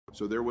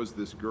So there was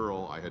this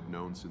girl I had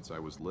known since I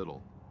was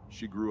little.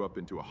 She grew up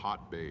into a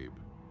hot babe.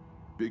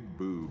 Big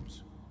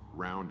boobs,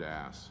 round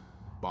ass,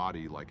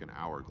 body like an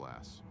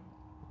hourglass.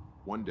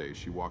 One day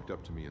she walked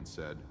up to me and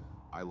said,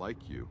 "I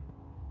like you."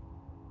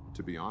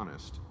 To be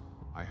honest,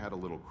 I had a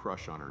little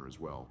crush on her as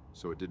well,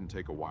 so it didn't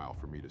take a while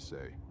for me to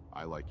say,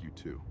 "I like you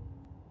too."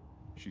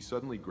 She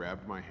suddenly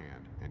grabbed my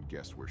hand and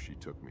guess where she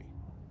took me?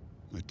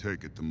 I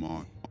take it the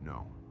mall.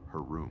 No,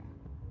 her room.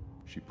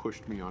 She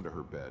pushed me onto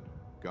her bed,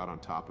 got on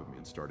top of me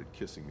and started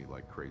kissing me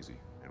like crazy,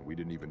 and we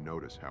didn't even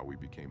notice how we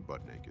became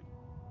butt naked.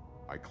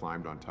 I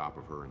climbed on top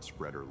of her and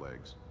spread her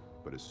legs,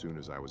 but as soon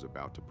as I was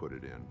about to put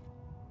it in,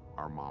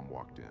 our mom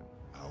walked in.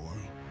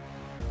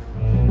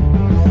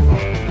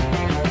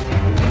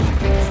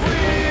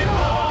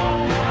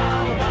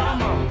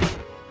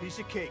 Piece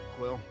of cake,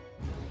 Quill.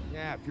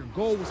 Yeah, if your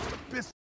goal was to